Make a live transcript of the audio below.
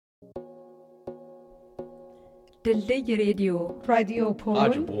دلدي راديو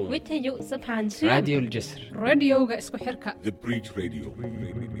بول ويتيو سبحانشي راديو الجسر راديو اسكو حركة The Bridge Radio.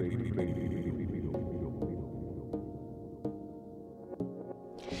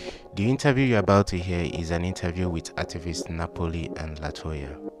 The interview you're about to hear is an interview with activists Napoli and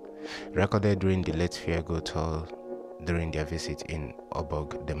Latoya, recorded during the Let's Go tour during their visit in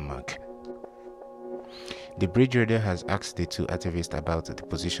Aalborg, Denmark. The Bridge Radio has asked the two activists about the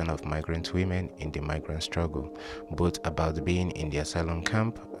position of migrant women in the migrant struggle, both about being in the asylum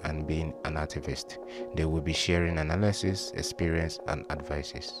camp and being an activist. They will be sharing analysis, experience, and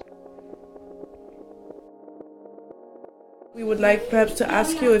advices. We would like perhaps to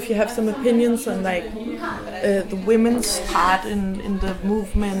ask you if you have some opinions on the women's part in the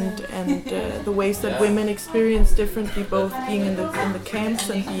movement and the ways that women experience differently, both being in the camps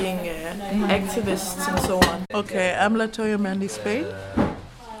and being activists and so on. Okay, I'm Latoya Manley Spain,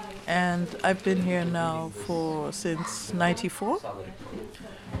 and I've been here now since '94.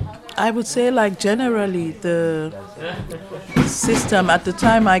 I would say, generally, the system, at the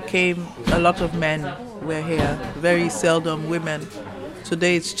time I came, a lot of men were here, very seldom women.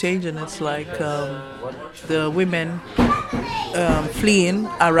 Today it's changing. It's the women fleeing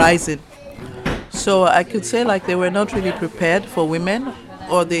are rising. So I could say they were not really prepared for women,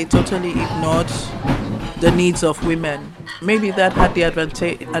 or they totally ignored the needs of women. Maybe that had the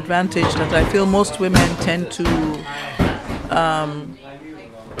advantage that I feel most women tend to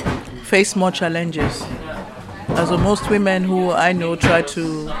face more challenges. As most women who I know try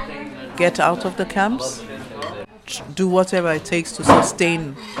to get out of the camps, do whatever it takes to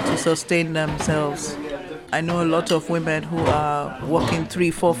sustain themselves. I know a lot of women who are working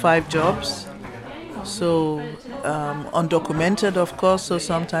 3, 4, 5 jobs, so undocumented, of course, so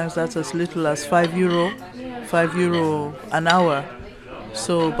sometimes that's as little as €5 an hour.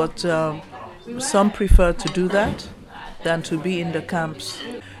 So, but some prefer to do that than to be in the camps.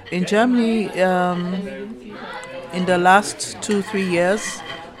 In Germany, in the last 2-3 years,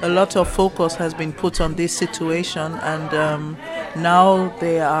 a lot of focus has been put on this situation, and now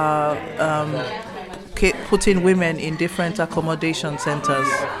they are putting women in different accommodation centers.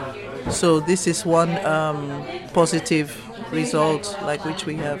 So this is one positive result which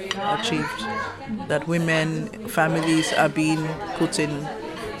we have achieved, that families are being put in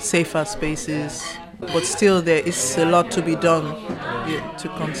safer spaces. But still there is a lot to be done to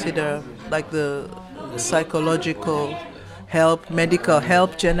consider, the psychological help, medical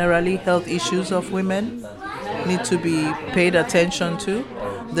help generally, health issues of women need to be paid attention to.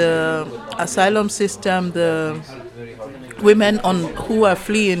 The asylum system, the women who are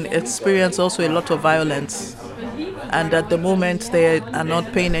fleeing experience also a lot of violence. And at the moment they are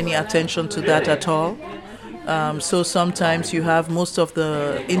not paying any attention to that at all. So sometimes you have most of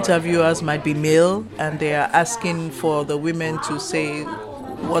the interviewers might be male, and they are asking for the women to say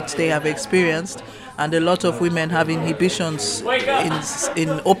what they have experienced, and a lot of women have inhibitions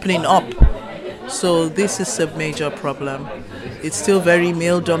in opening up. So this is a major problem. It's still very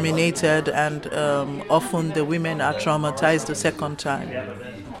male dominated, and often the women are traumatized the second time.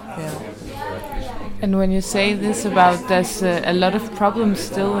 Yeah. And when you say this about there's a lot of problems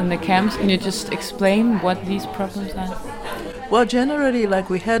still in the camps, can you just explain what these problems are? Well, generally, like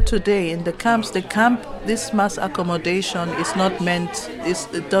we heard today, in the camps, this mass accommodation is not meant,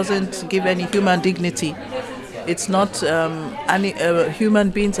 it doesn't give any human dignity. It's not, human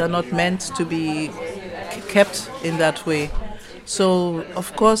beings are not meant to be kept in that way. So,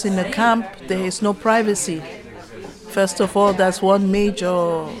 of course, in the camp, there is no privacy. First of all, that's one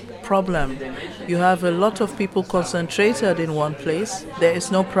major problem. You have a lot of people concentrated in one place. There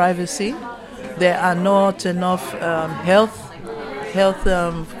is no privacy. There are not enough health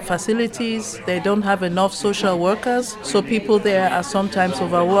facilities. They don't have enough social workers. So people there are sometimes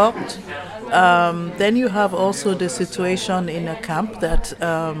overworked. Then you have also the situation in a camp that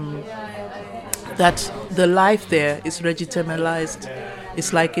the life there is legitimized.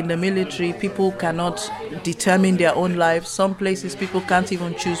 It's like in the military, people cannot determine their own lives. Some places people can't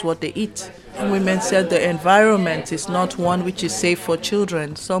even choose what they eat. And women said the environment is not one which is safe for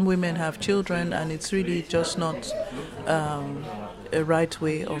children. Some women have children, and it's really just not a right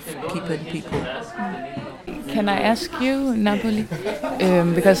way of keeping people. Can I ask you, Napoli,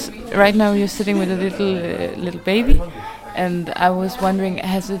 because right now you're sitting with a little baby, and I was wondering,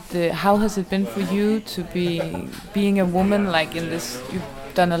 how has it been for you to being a woman, like in this? You've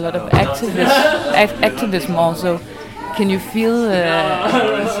done a lot of activism also. Can you feel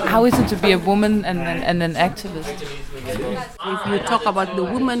how is it to be a woman and an activist? If you talk about the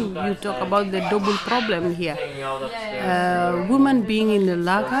women, you talk about the double problem here. Women being in the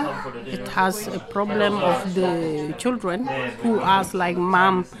lager, it has a problem of the children who ask like,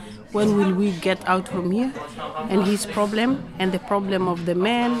 Mom, when will we get out from here? And his problem, and the problem of the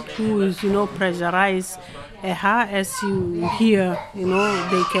man who is, pressurize her, as you hear,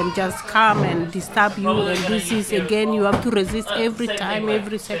 they can just come and disturb you. And this is, again, you have to resist every time,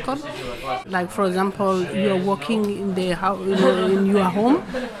 every second. Like, for example, you are working in the house, in your home,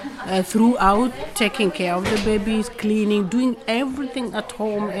 throughout, taking care of the babies, cleaning, doing everything at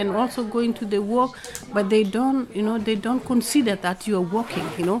home, and also going to the work. But they don't consider that you are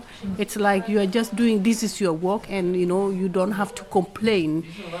working. It's like you are just doing, this is your work, and you don't have to complain.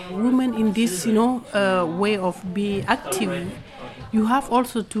 Women in this way of being active, you have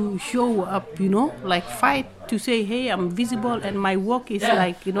also to show up, like fight to say, hey, I'm visible and my work is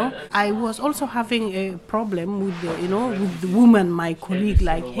like, I was also having a problem with with the woman, my colleague,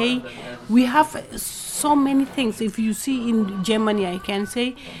 like, hey, we have so many things. If you see in Germany, I can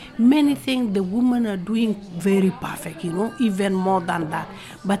say many things the women are doing very perfect, even more than that.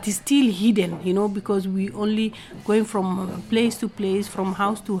 But it's still hidden, because we only going from place to place, from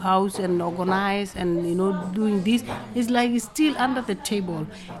house to house, and organize and, doing this. It's like it's still under the table.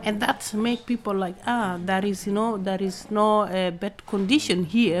 And that make people like, there is no bad condition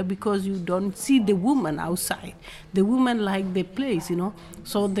here, because you don't see the woman outside. The woman like the place,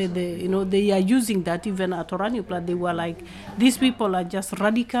 So they are using that. Even at Oranienplatz, they were like, these people are just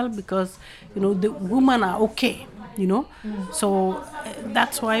radical because, the women are okay, So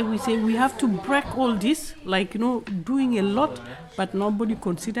that's why we say we have to break all this, like, doing a lot, but nobody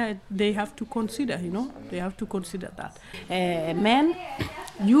consider it. They have to consider, They have to consider that. Men,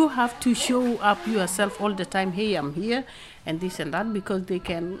 you have to show up yourself all the time. Hey, I'm here, and this and that, because they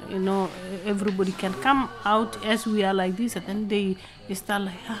can, everybody can come out as we are like this, and then they start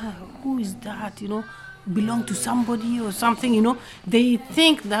like, who is that, belong to somebody or something, They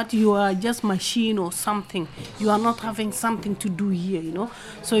think that you are just machine or something. You are not having something to do here,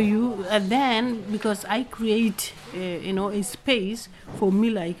 So you, then, because I create, a space for me,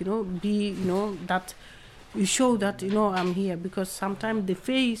 like, that you show that, I'm here, because sometimes the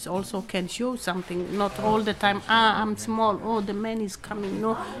face also can show something, not all the time, I'm small, the man is coming,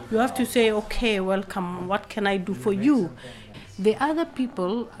 You have to say, okay, welcome, what can I do for you? The other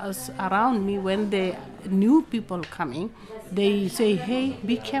people around me, when the new people coming, they say, hey,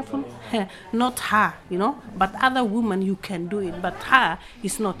 be careful. Not her, but other women, you can do it, but her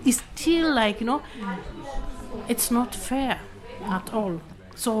is not. It's still like, it's not fair at all.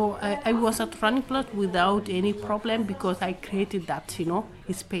 So I was at Oranienplatz without any problem, because I created that,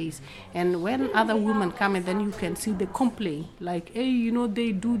 space. And when other women come, and then you can see the complaint, like, hey,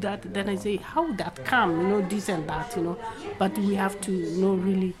 they do that. Then I say, how that come, this and that, But we have to,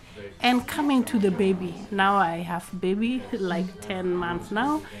 really. And coming to the baby, now I have baby, like 10 months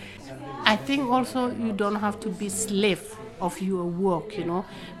now. I think also you don't have to be slave of your work,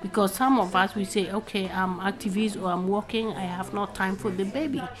 because some of us, we say, okay, I'm activist or I'm working, I have no time for the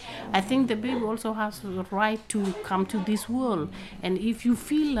baby. I think the baby also has the right to come to this world. And if you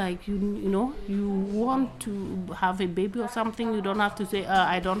feel like, you want to have a baby or something, you don't have to say,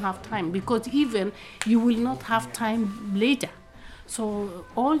 I don't have time, because even you will not have time later. So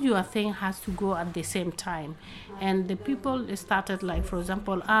all your thing has to go at the same time. And the people started like, for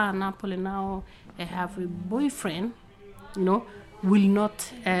example, Napoli now I have a boyfriend, will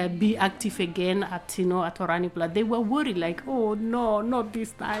not be active again at Oranienplatz. They were worried, like, oh no, not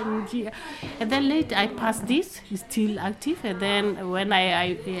this time. And then later I passed this, he's still active. And then when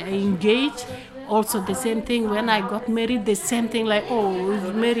I engaged, also the same thing. When I got married, the same thing, like, oh,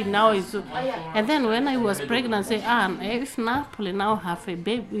 he's married now. And then when I was pregnant, I said, if Napoli now have a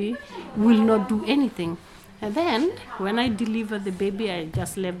baby, will not do anything. And then, when I delivered the baby, I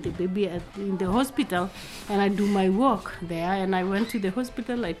just left the baby in the hospital, and I do my work there, and I went to the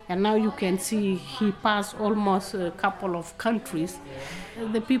hospital, and now you can see he passed almost a couple of countries.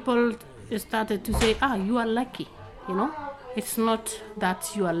 The people started to say, you are lucky, It's not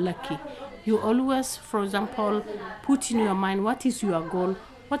that you are lucky. You always, for example, put in your mind, what is your goal,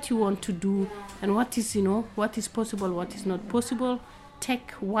 what you want to do, and what is, what is possible, what is not possible.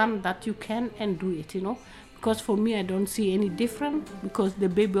 Take one that you can and do it, Because for me, I don't see any different, because the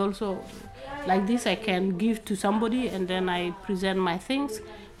baby also, like this, I can give to somebody, and then I present my things,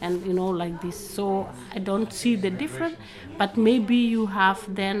 and, like this. So I don't see the difference, but maybe you have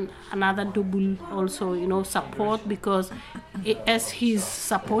then another double also, support, because as he's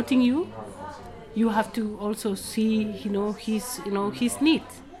supporting you, you have to also see, his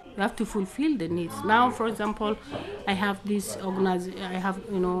needs. You have to fulfill the needs. Now, for example, I have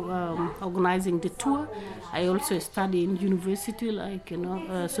organizing the tour. I also study in university,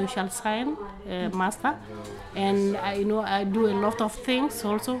 social science master, and I do a lot of things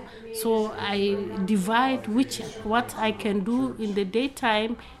also. So I divide what I can do in the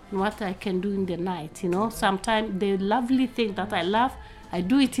daytime and what I can do in the night. Sometimes the lovely thing that I love, I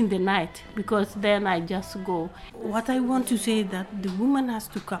do it in the night because then I just go. What I want to say is that the woman has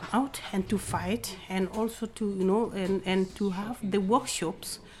to come out and to fight, and also to and to have the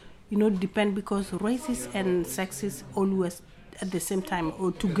workshops, depend, because races and sexes always at the same time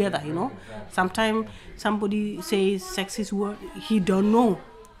or together. Sometimes somebody says sexist word, he don't know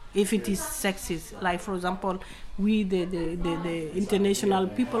if it is sexist. Like, for example, we the international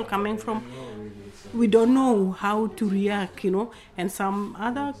people coming from, we don't know how to react, and some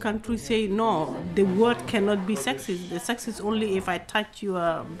other countries say, no, the word cannot be sexist. The sexist only if I touch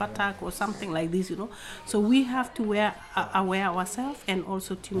your buttock or something like this, So we have to aware ourselves, and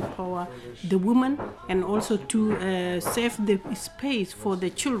also to empower the women, and also to save the space for the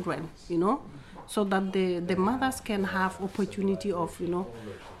children, so that the mothers can have opportunity of,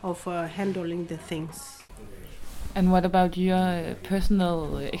 handling the things. And what about your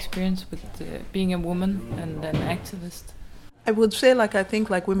personal experience with being a woman and an activist? I would say, I think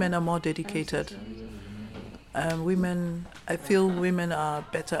women are more dedicated. I feel women are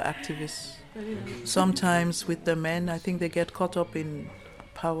better activists. Sometimes with the men, I think they get caught up in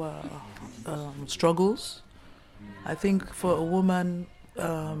power struggles. I think for a woman,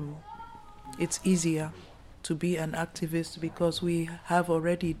 it's easier to be an activist because we have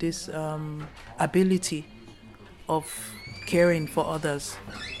already this ability of caring for others.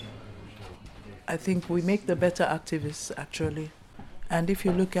 I think we make the better activists, actually. And if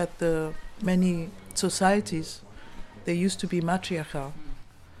you look at the many societies, they used to be matriarchal.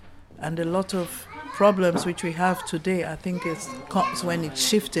 And a lot of problems which we have today, I think it comes when it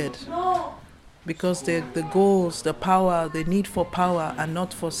shifted. Because the goals, the power, the need for power and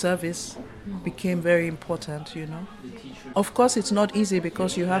not for service became very important, Of course, it's not easy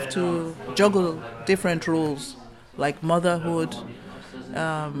because you have to juggle different roles, like motherhood.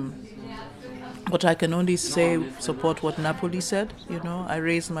 But I can only support what Napoli said, I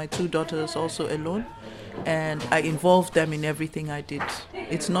raised my 2 daughters also alone, and I involved them in everything I did.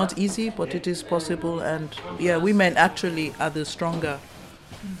 It's not easy, but it is possible, and women actually are the stronger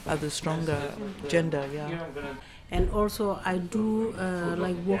gender, And also I do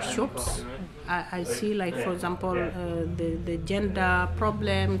workshops. I see, for example, the gender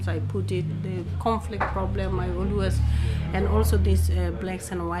problems, I put it, the conflict problem, I always, and also this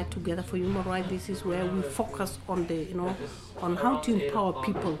blacks and white together for human rights. This is where we focus on on how to empower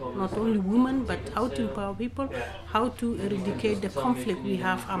people, not only women, but how to empower people, how to eradicate the conflict we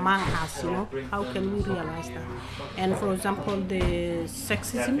have among us, how can we realize that. And for example, the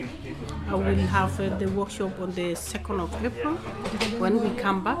sexism, I will have the workshop on the 2nd of April. When we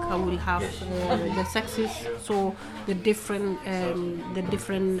come back, I will have the sexist, so the different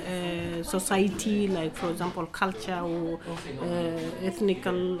society, like for example culture or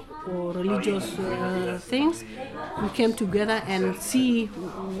ethnical or religious things, we came together and see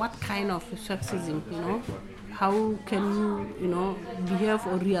what kind of sexism, how can you, behave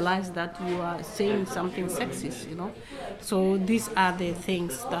or realize that you are saying something sexist, So these are the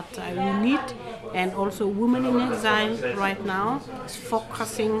things that I will need. And also Women in Exile right now is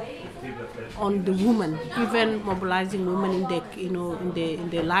focusing on the women, even mobilizing women in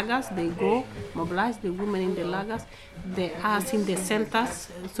the lagers. They go mobilize the women in the lagers. They ask in the centers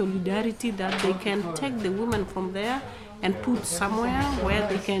solidarity that they can take the women from there and put somewhere where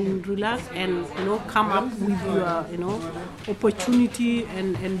they can relax and come up with your opportunity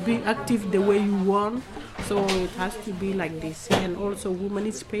and be active the way you want. So it has to be like this. And also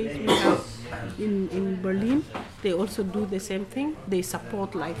Women Space we have in Berlin, they also do the same thing. They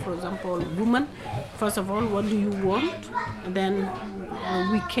support, like for example, women. First of all, what do you want? And then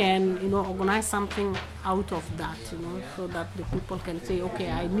we can organize something out of that, so that the people can say, okay,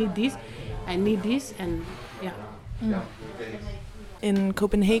 I need this, and yeah. In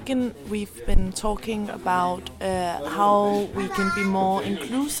Copenhagen, we've been talking about how we can be more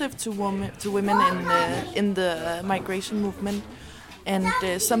inclusive to women in the migration movement, and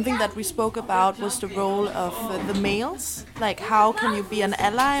something that we spoke about was the role of the males. Like, how can you be an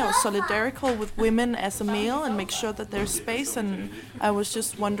ally or solidarical with women as a male and make sure that there's space? And I was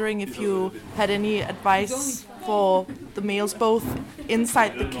just wondering if you had any advice for the males, both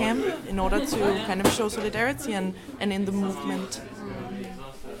inside the camp in order to kind of show solidarity and in the movement.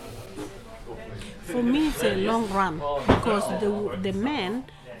 For me, it's a long run, because the men,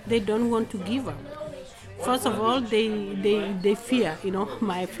 they don't want to give up. First of all, they fear,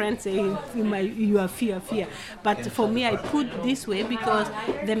 my friends say, you are fear. But for me, I put this way because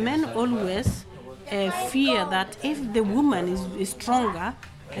the men always fear that if the woman is stronger,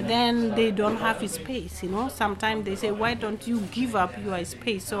 then they don't have space, Sometimes they say, why don't you give up your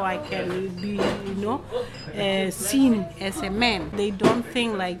space so I can be, seen as a man. They don't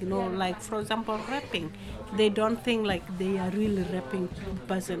think like for example, rapping. They don't think like they are really rapping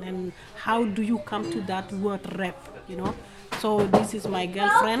person. And how do you come to that word rap, So this is my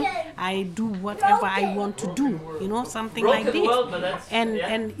girlfriend. I do whatever I want to do, something like this.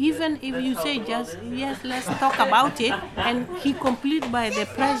 And even if you say just, yes, let's talk about it, and he complete by the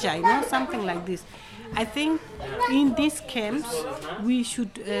pressure, something like this. I think in these camps we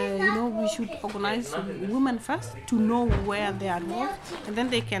should organize women first to know where they are going, and then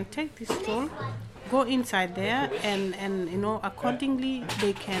they can take this role, go inside there, and accordingly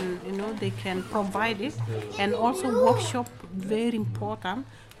they can provide it, and also workshop, very important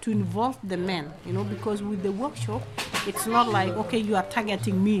to involve the men, because with the workshop it's not like, okay, you are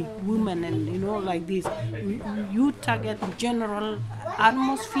targeting me, women, and like this. You target general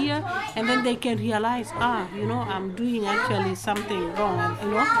atmosphere, and then they can realize, I'm doing actually something wrong,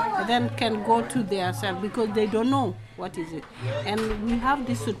 and then can go to their self, because they don't know what is it. And we have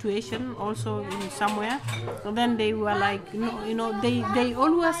this situation also in somewhere, and then they were like, they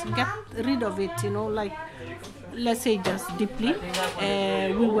always get rid of it, like, let's say just deeply.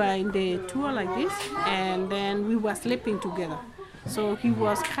 We were in the tour like this, and then we were sleeping together. So he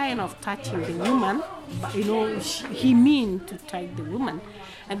was kind of touching the woman, but he mean to touch the woman.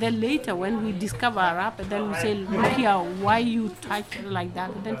 And then later when we discover rap, and then we say, look here, why you touch like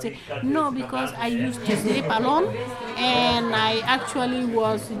that? And then say, no, because I used to sleep alone, and I actually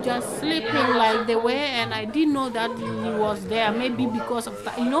was just sleeping like the way, and I didn't know that he was there. Maybe because of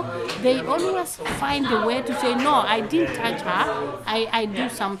that, they always find a way to say, no, I didn't touch her, I do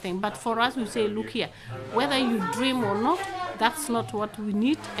something. But for us, we say, look here, whether you dream or not, that's not what we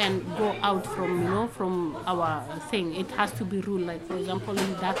need, and go out from our thing. It has to be ruled. Like, for example,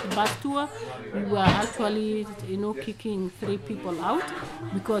 in that bus tour, we were actually, kicking 3 people out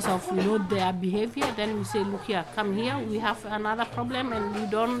because of, their behavior. Then we say, look here, come here, we have another problem, and we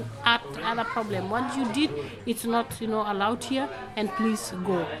don't add other problem. What you did, it's not, allowed here, and please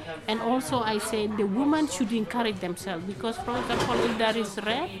go. And also I say the women should encourage themselves, because, for example, if there is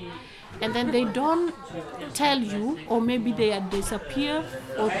rape, and then they don't tell you, or maybe they disappear,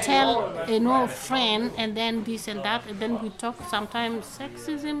 or tell friend, and then this and that, and then we talk sometimes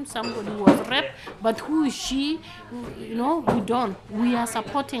sexism, somebody was raped, but who is she? We don't. We are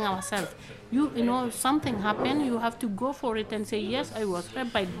supporting ourselves. Something happened, you have to go for it and say, yes, I was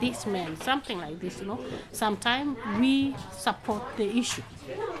raped by this man, something like this, Sometimes we support the issue.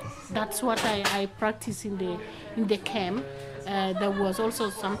 That's what I practice in the camp. There was also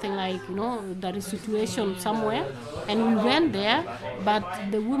something like, there is situation somewhere, and we went there, but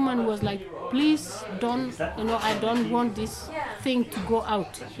the woman was like, please don't, I don't want this thing to go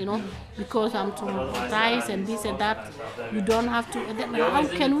out, because I'm traumatized and this and that. You don't have to. And then how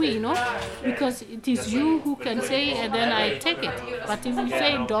can we, because it is you who can say, and then I take it. But if you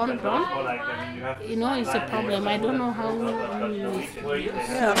say don't, it's a problem. I don't know how.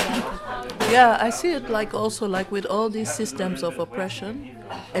 Yeah, I see it like also like with all these systems of oppression,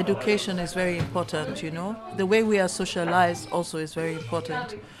 education is very important, The way we are socialized also is very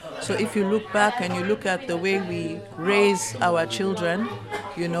important. So if you look back and you look at the way we raise our children,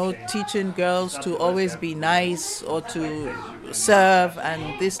 teaching girls to always be nice or to serve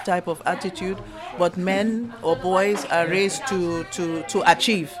and this type of attitude, but men or boys are raised to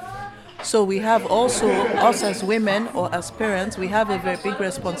achieve. So we have also, us as women or as parents, we have a very big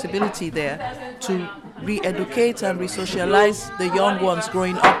responsibility there to re-educate and re-socialize the young ones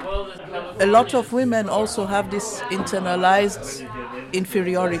growing up. A lot of women also have this internalized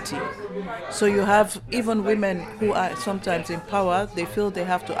inferiority. So you have even women who are sometimes in power, they feel they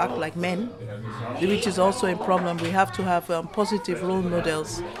have to act like men, which is also a problem. We have to have positive role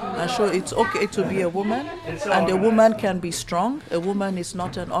models and show it's okay to be a woman, and a woman can be strong. A woman is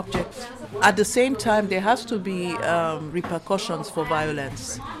not an object. At the same time, there has to be repercussions for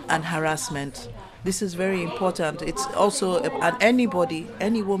violence and harassment. This is very important. It's also, and any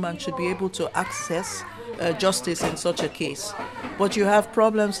woman should be able to access justice in such a case. But you have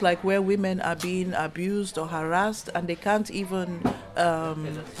problems like where women are being abused or harassed, and they can't even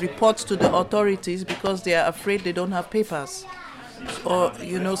report to the authorities because they are afraid they don't have papers. Or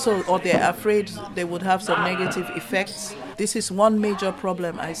they're afraid they would have some negative effects. this is one major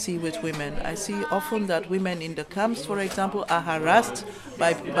problem I see with women. I see often that women in the camps, for example, are harassed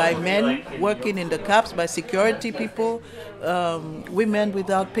by men working in the camps, by security people. Women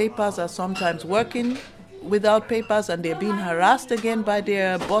without papers are sometimes working without papers, and they're being harassed again by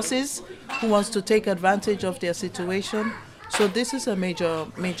their bosses who wants to take advantage of their situation. So this is a major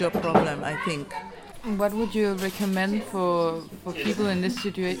problem, I think. What would you recommend for people in this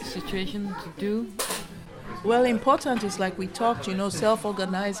situation to do? Well, important is, like we talked,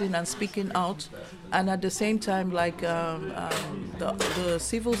 self-organizing and speaking out, and at the same time, like the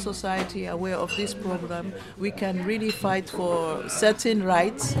civil society aware of this problem, we can really fight for certain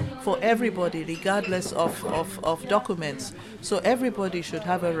rights for everybody, regardless of documents. So everybody should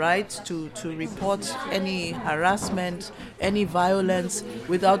have a right to report any harassment, any violence,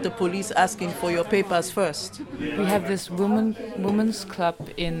 without the police asking for your papers first. We have this women's club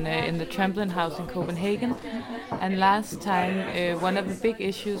in the Tramplin House in Copenhagen, and last time one of the big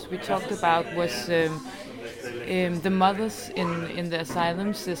issues we talked about was the mothers in the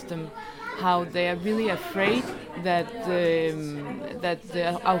asylum system, how they are really afraid that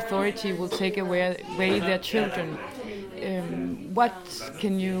the authority will take away their children. What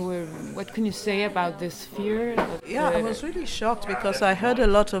can you say about this fear? I was really shocked because I heard a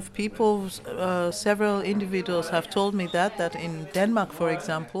lot of people, several individuals have told me that in Denmark, for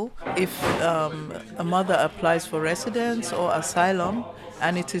example, if a mother applies for residence or asylum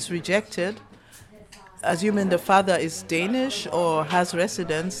and it is rejected, assuming the father is Danish or has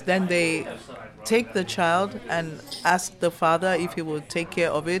residence, then they take the child and ask the father if he will take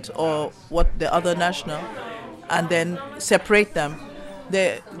care of it or what the other national, and then separate them.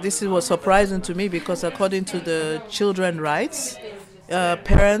 This was surprising to me because according to the children's rights,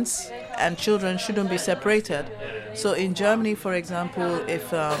 parents and children shouldn't be separated. So in Germany, for example,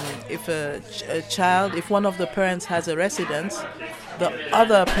 if one of the parents has a residence, the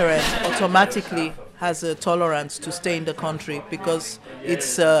other parent automatically has a tolerance to stay in the country because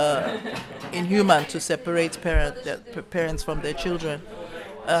it's inhuman to separate parents from their children.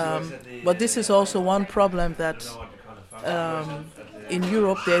 But this is also one problem that in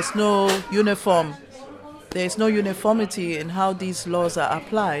Europe there's no uniformity in how these laws are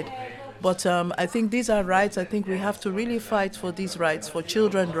applied. But I think these are rights. I think we have to really fight for these rights, for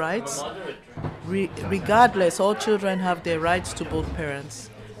children's rights. Regardless, all children have their rights to both parents,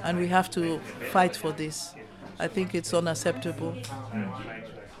 and we have to fight for this. I think it's unacceptable.